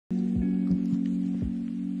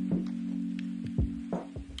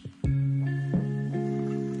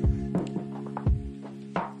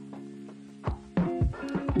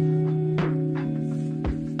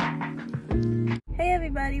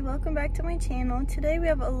welcome back to my channel. Today we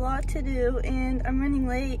have a lot to do and I'm running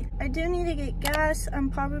late. I do need to get gas. I'm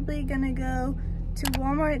probably gonna go to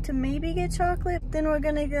Walmart to maybe get chocolate. Then we're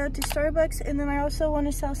gonna go to Starbucks, and then I also want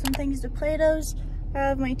to sell some things to Play-Dohs. I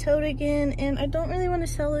have my tote again, and I don't really want to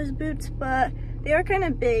sell those boots, but they are kind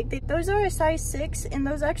of big. Those are a size 6, and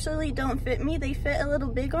those actually don't fit me. They fit a little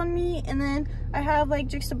big on me, and then I have like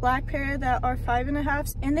just a black pair that are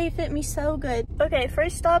 5.5, and they fit me so good. Okay,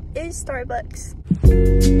 first stop is Starbucks.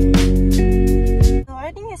 The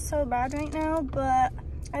lighting is so bad right now, but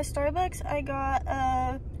at Starbucks I got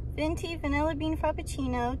a venti vanilla bean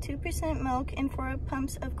frappuccino, 2% milk, and 4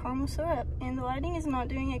 pumps of caramel syrup. And the lighting is not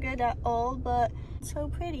doing it good at all, but it's so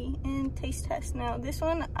pretty. And taste test now. This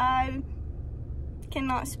one I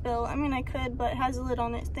cannot spill. I mean, I could, but it has a lid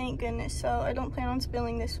on it, thank goodness, so I don't plan on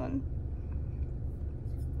spilling this one.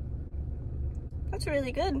 That's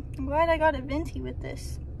really good. I'm glad I got a venti with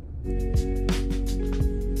this.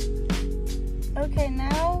 Okay,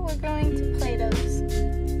 now we're going to Play-Dohs.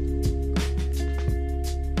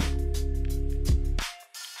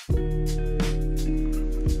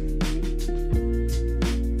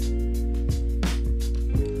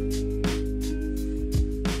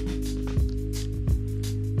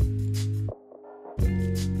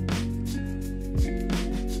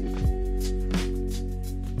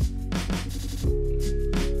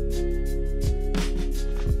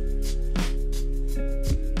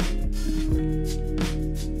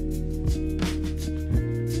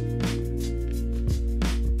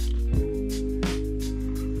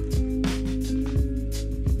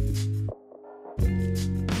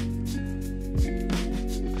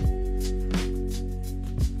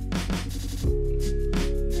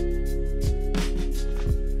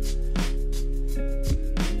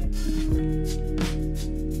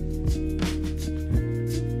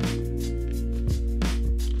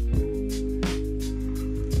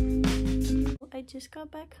 I just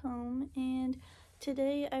got back home, and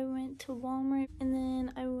today I went to Walmart, and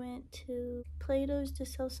then I went to Play-Dohs to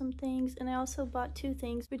sell some things, and I also bought 2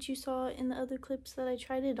 things which you saw in the other clips that I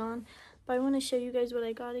tried it on, but I want to show you guys what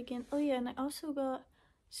I got again. Oh yeah, and I also got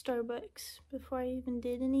Starbucks before I even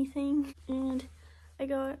did anything, and I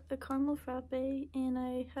got a caramel frappe, and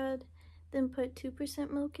I had them put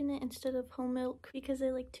 2% milk in it instead of whole milk because I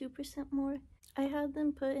like 2% more. I had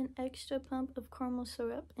them put an extra pump of caramel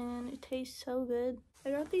syrup, and it tastes so good.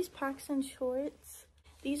 I got these pacsun shorts.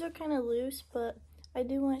 These are kind of loose, but I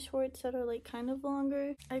do want shorts that are like kind of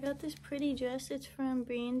longer. I got this pretty dress. It's from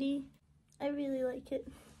Brandy. I really like it.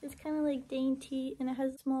 It's kind of like dainty, and it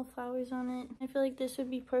has small flowers on it. I feel like this would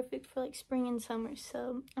be perfect for like spring and summer,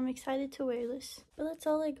 so I'm excited to wear this. But that's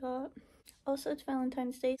all I got. Also, it's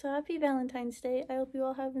Valentine's Day, so happy Valentine's Day. I hope you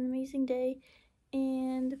all have an amazing day.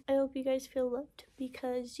 And I hope you guys feel loved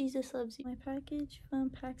because Jesus loves you. My package from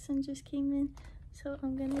pacsun just came in, so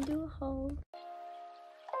I'm gonna do a haul.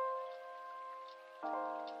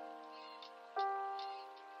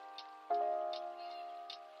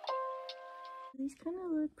 These kind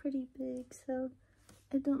of look pretty big, so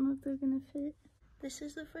I don't know if they're gonna fit. This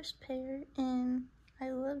is the first pair, and I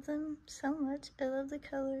love them so much. I love the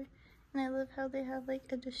color, and I love how they have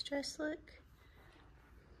like a distressed look.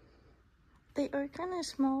 They are kind of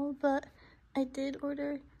small, but I did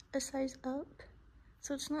order a size up,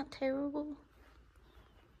 so it's not terrible.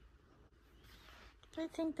 I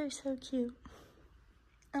think they're so cute.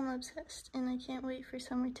 I'm obsessed, and I can't wait for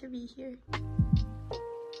summer to be here.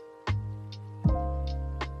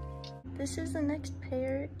 This is the next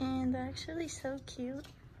pair, and they're actually so cute.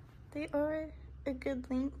 They are a good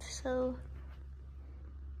length, so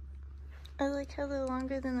I like how they're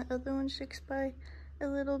longer than the other one, sticks by a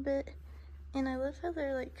little bit. And I love how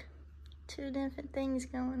they're like 2 different things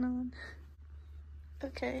going on.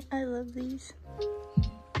 Okay, I love these.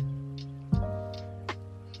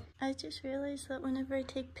 I just realized that whenever I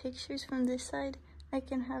take pictures from this side, I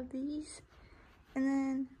can have these. And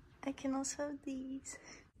then I can also have these.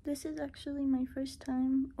 This is actually my first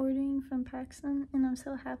time ordering from pacsun, and I'm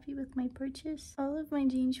so happy with my purchase. All of my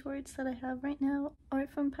jean shorts that I have right now are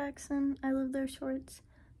from pacsun. I love their shorts.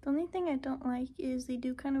 The only thing I don't like is they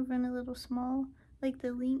do kind of run a little small, like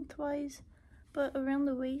the lengthwise, but around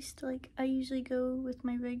the waist, like I usually go with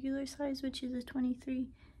my regular size, which is a 23,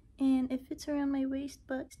 and it fits around my waist,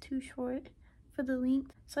 but it's too short for the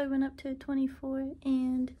length, so I went up to a 24,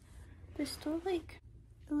 and there's still like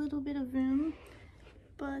a little bit of room,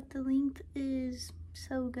 but the length is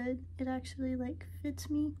so good. It actually like fits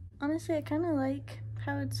me. Honestly, I kind of like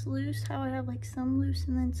how it's loose, how I have like some loose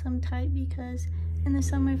and then some tight, because in the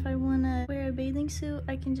summer if I want to wear a bathing suit,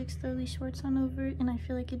 I can just throw these shorts on over it and I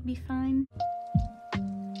feel like it'd be fine.